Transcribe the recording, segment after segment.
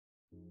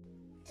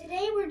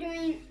Today we're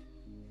doing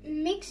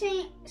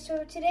mixing.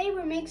 So today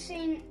we're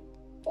mixing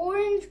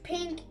orange,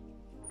 pink,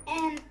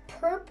 and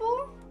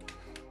purple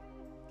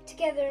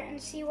together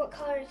and see what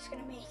color it's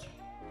gonna make.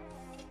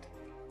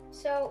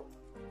 So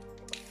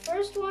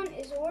first one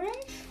is orange.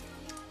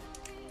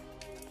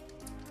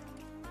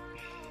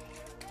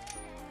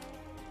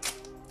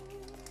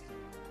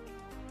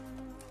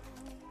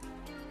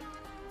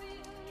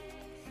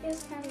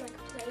 Feels kind of like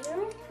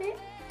Play-Doh a bit.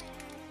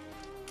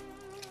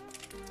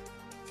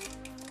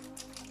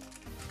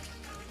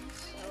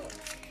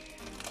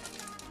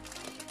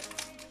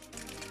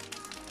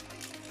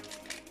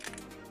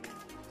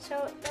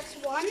 So that's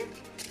one.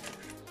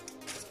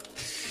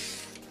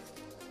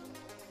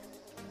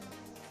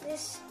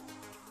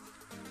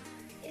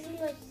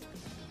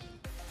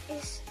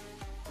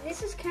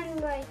 This is kind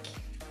of like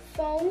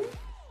foam.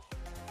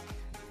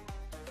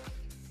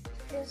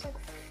 Feels like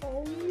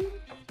foam.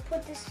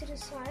 Put this to the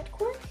side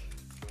quick.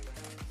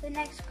 The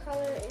next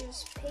color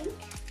is pink.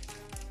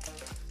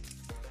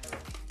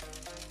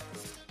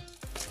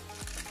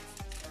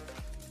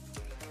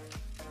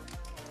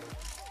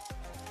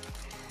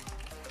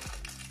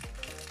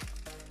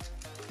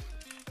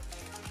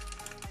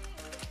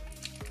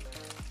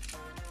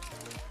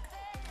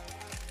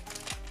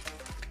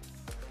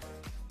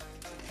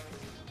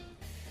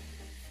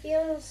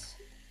 Feels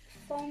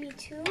foamy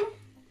too.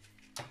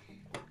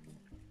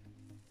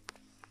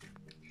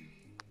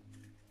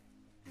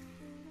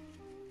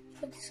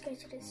 Put this guy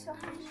to the side.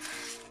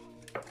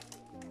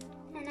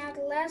 And now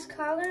the last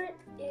color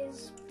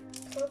is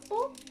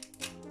purple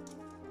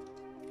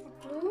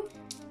or blue.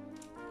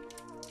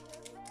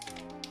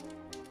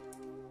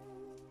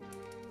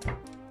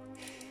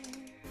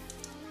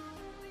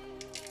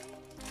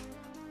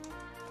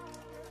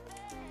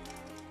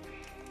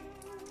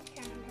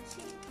 Kind of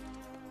messy.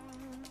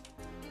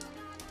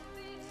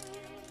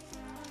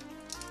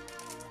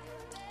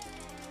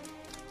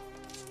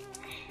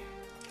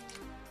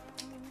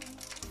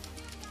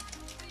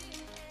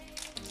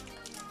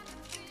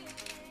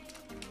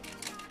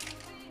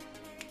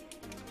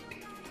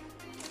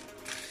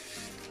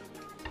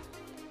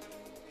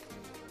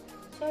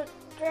 So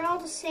they're all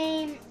the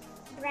same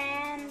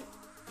brand,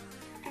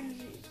 and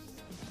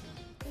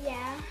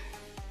yeah,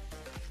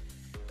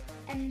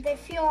 and they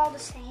feel all the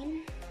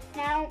same.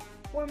 Now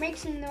we're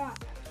mixing them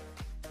up.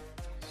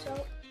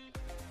 So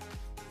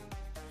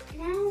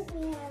now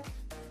we have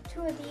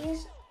two of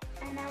these,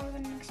 and now we're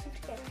gonna mix them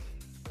together.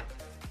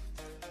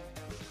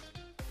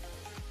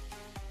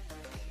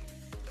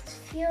 This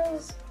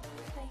feels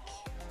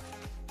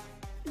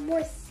like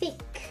more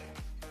thick,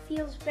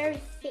 feels very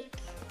thick.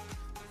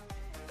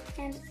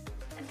 And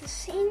at the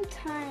same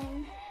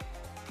time,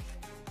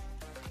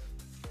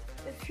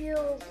 it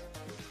feels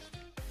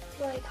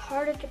like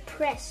harder to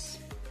press.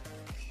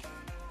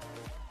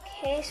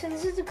 Okay, so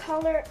this is the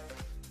color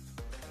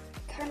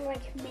kind of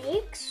like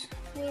makes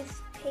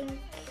with pink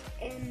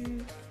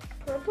and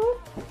purple.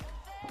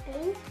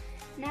 Okay.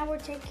 Now we're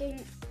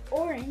taking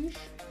orange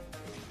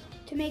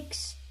to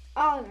mix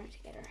all of them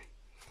together.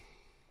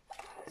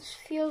 This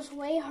feels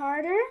way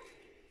harder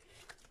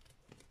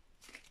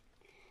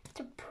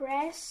to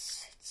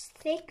press. It's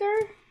thicker.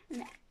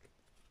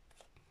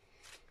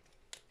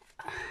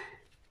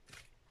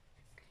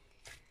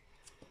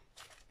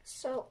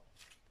 So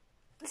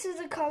this is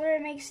the color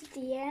it makes at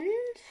the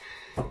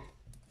end.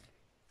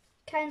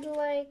 Kind of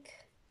like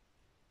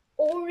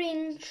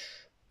orange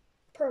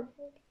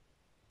purple.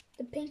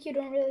 The pink you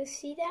don't really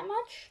see that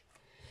much.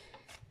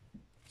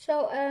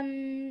 So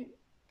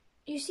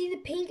you see the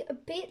pink a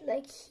bit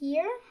like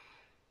here,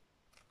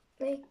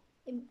 like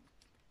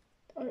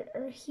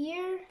or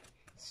here,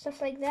 stuff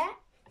like that.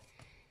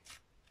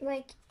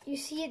 Like you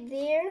see it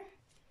there,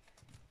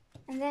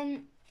 and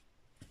then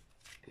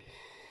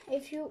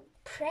if you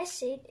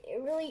press it,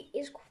 it really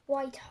is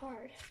quite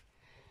hard.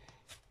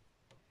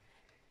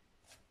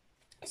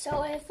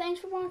 So thanks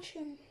for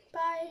watching.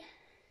 Bye.